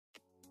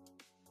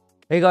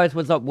Hey guys,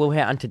 what's up? Will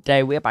here, and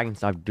today we are back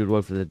inside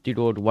Doodle for the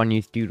Doodle One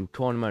Use Doodle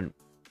Tournament.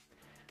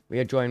 We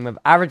are joined with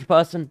Average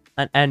Person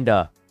and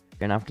Ender.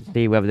 Gonna have to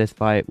see whether this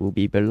fight will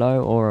be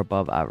below or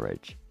above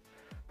average.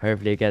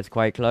 Hopefully it gets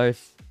quite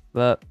close,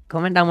 but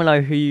comment down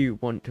below who you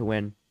want to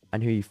win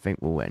and who you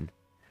think will win.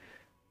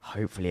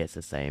 Hopefully it's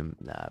the same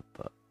there,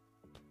 but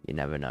you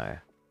never know.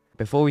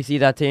 Before we see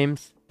their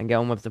teams and get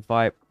on with the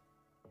fight,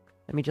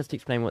 let me just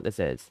explain what this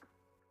is.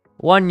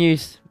 One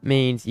use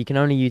means you can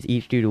only use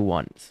each Doodle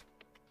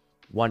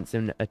once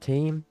in a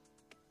team,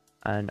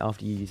 and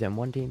after you use it in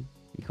one team,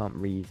 you can't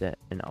reuse it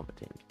in other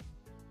teams.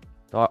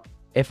 So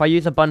if I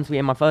use a Bun Sweet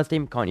in my first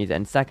team, can't use it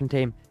in second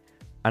team,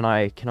 and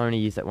I can only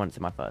use it once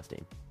in my first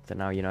team. So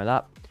now you know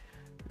that.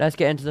 Let's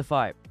get into the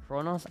fight.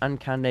 Kronos and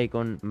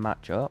Kandagon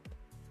match up.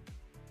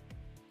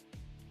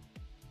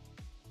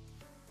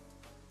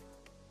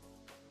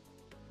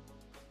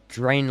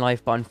 Drain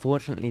life, but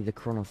unfortunately the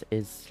Kronos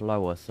is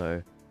slower,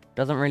 so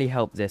doesn't really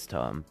help this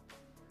turn.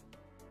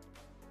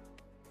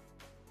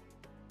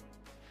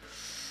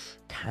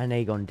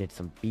 Kandagon did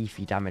some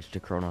beefy damage to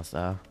Kronos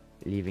there,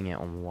 leaving it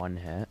on one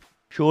hit.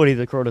 Surely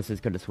the Kronos is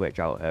going to switch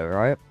out here,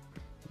 right?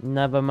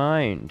 Never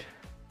mind.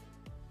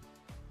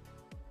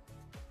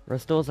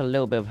 Restores a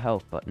little bit of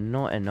health, but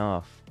not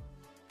enough.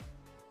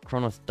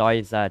 Kronos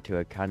dies there to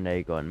a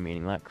Kandagon,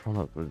 meaning that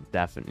Kronos was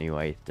definitely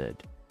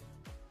wasted.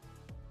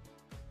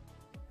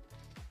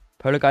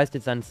 Poltergeist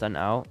is then sent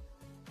out.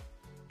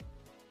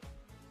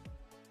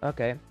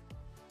 Okay.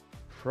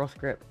 Frost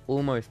Grip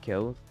almost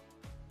kills,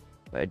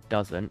 but it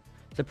doesn't.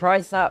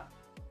 Surprised that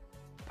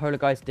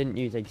Poltergeist didn't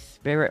use a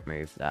spirit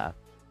move there.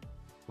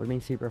 Would have been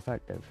super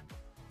effective.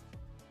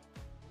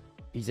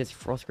 Uses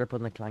Frost Grip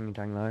on the Clanging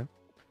Tang though.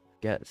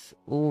 Gets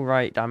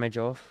alright damage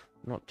off.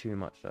 Not too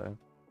much though.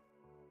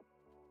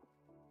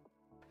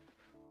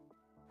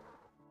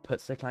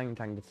 Puts the Clanging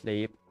Tang to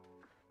sleep.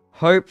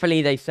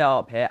 Hopefully they set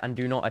up here and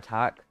do not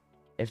attack.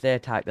 If they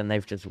attack, then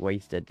they've just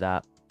wasted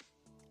that.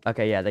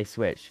 Okay, yeah, they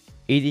switch.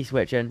 Easy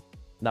switching.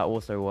 That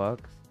also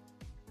works.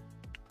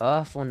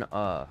 Earth on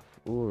Earth.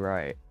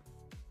 Alright.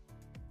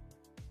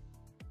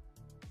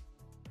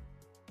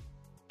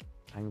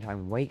 Clanging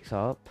Tang wakes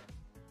up.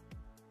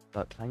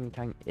 But Clanging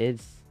Tang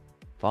is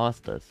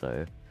faster,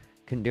 so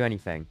couldn't do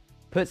anything.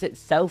 Puts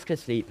itself to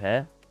sleep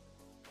here.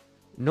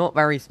 Not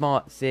very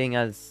smart, seeing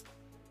as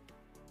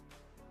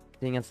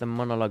the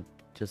monologue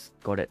just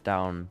got it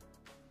down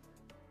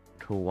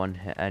to one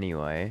hit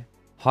anyway.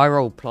 High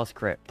roll plus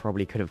crit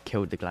probably could have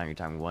killed the Clanging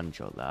Tang one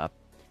shot there.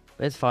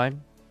 But it's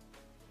fine.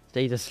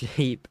 Stays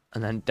asleep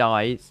and then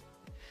dies.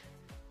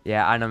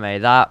 Yeah,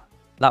 anime, that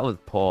was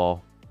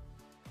poor.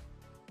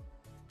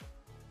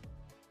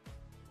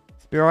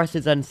 Spear Ice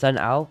is then sent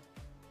out.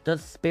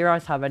 Does Spear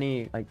Ice have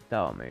any, like,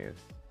 start moves?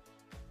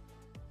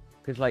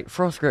 Because, like,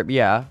 Frost Grip,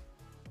 yeah,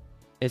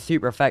 it's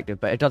super effective,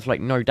 but it does,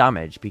 like, no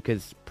damage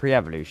because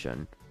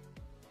pre-evolution.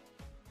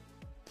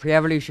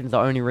 Pre-evolutions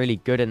are only really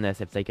good in this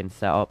if they can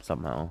set up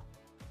somehow.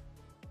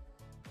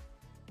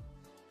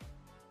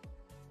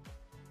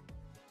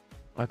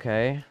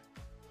 Okay.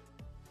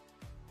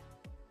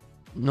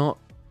 Not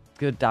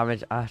good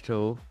damage at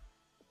all.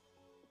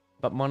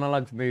 But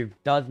Monologue's move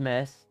does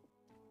miss.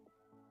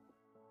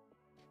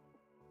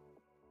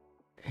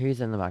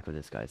 Who's in the back of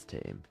this guy's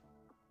team?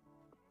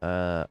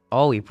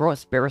 Oh, he brought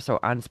Spirisoul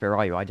and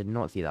Spirayu. I did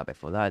not see that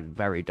before. That is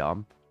very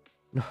dumb.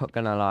 Not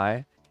gonna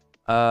lie.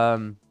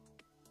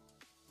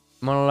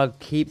 Monologue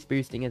keeps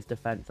boosting his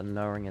defense and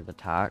lowering his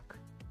attack.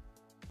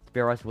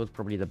 Spirisoul was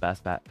probably the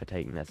best bet for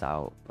taking this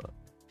out, but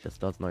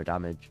just does no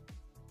damage.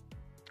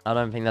 I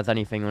don't think there's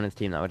anything on his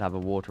team that would have a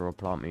water or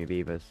plant move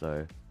either,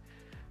 so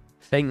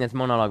I think this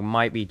Monologue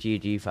might be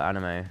GG for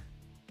anime.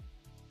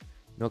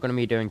 Not going to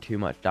be doing too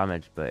much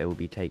damage, but it will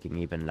be taking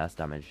even less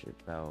damage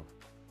itself.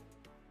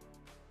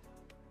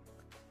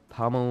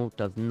 Pummel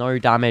does no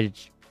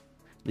damage.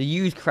 The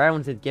used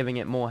crowns is giving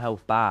it more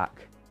health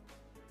back.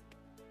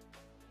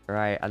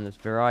 Right, and the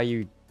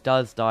Spirayu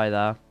does die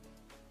there.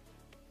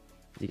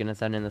 Is he going to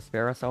send in the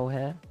Spirisoul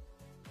here?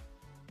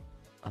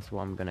 That's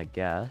what I'm going to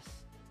guess.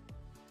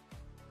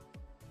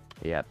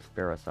 Yep,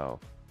 Spirisoul.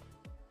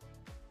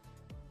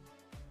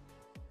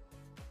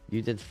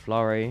 Uses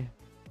Flurry.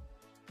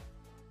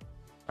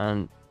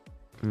 And,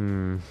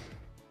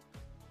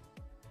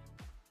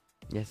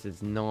 this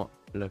is not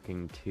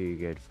looking too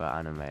good for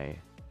anime.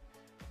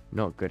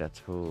 Not good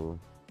at all.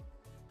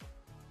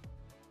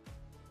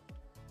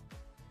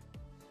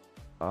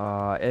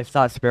 If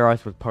that Spear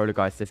was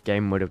Poltergeist, this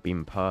game would have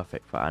been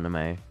perfect for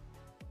anime.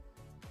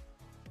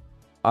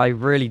 I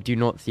really do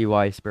not see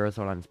why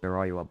Spirisoul and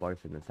Spirayu are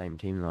both in the same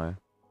team, though.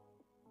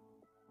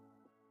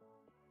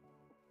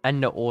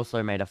 Ender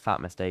also made a fat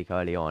mistake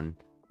early on,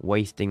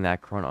 wasting their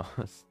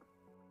Kronos.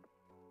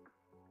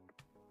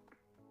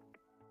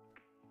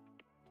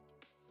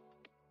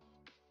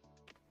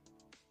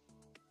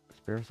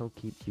 Spirisoul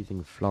keeps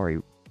using Flurry,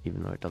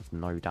 even though it does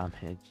no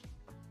damage.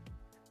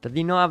 Does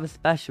he not have a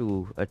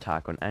special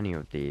attack on any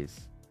of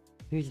these?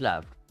 Who's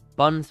left?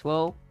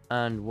 Bunswell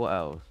and what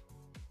else?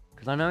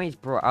 Because I know he's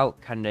brought out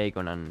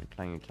Kandagon and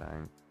Clanging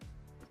Tang.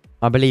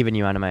 I believe in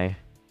you, anime.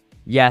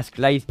 Yes,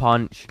 Glaze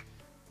Punch.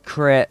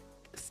 Crit.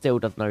 Still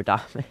does no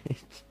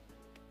damage.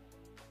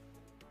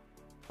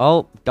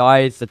 Oh,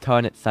 dies the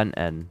turn it's sent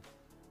in.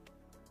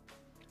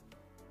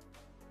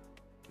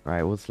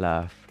 Right, what's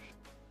left?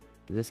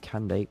 Is this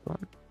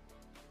Kandagon?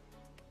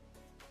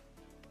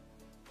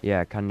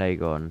 Yeah,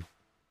 Kandagon.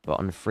 But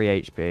on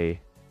 3 HP.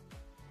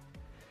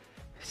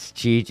 It's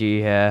GG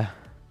here.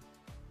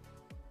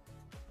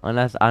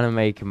 Unless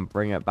anime can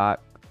bring it back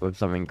with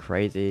something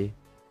crazy.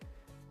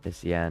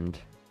 It's the end.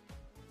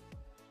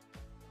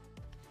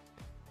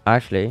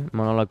 Actually,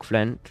 Monologue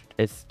Flint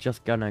is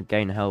just gonna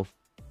gain health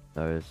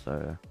though,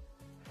 so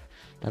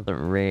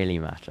doesn't really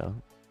matter.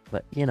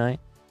 But you know.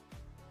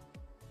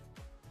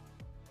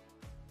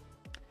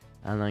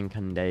 And then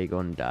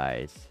Kandagon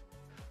dies.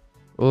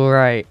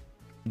 Alright.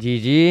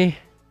 GG.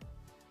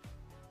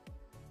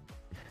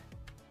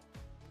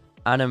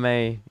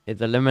 Anime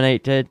is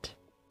eliminated.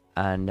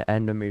 And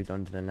Ender moves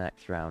on to the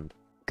next round.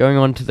 Going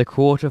on to the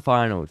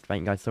quarterfinals.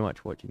 Thank you guys so much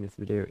for watching this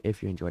video.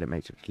 If you enjoyed it,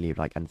 make sure to leave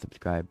a like and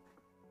subscribe.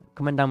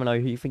 Comment down below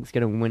who you think is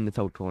going to win this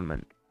whole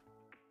tournament.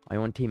 Are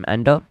you on Team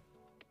Ender?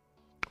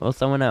 Or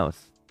someone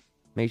else?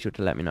 Make sure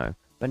to let me know.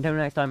 But until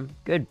next time,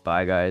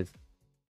 goodbye guys.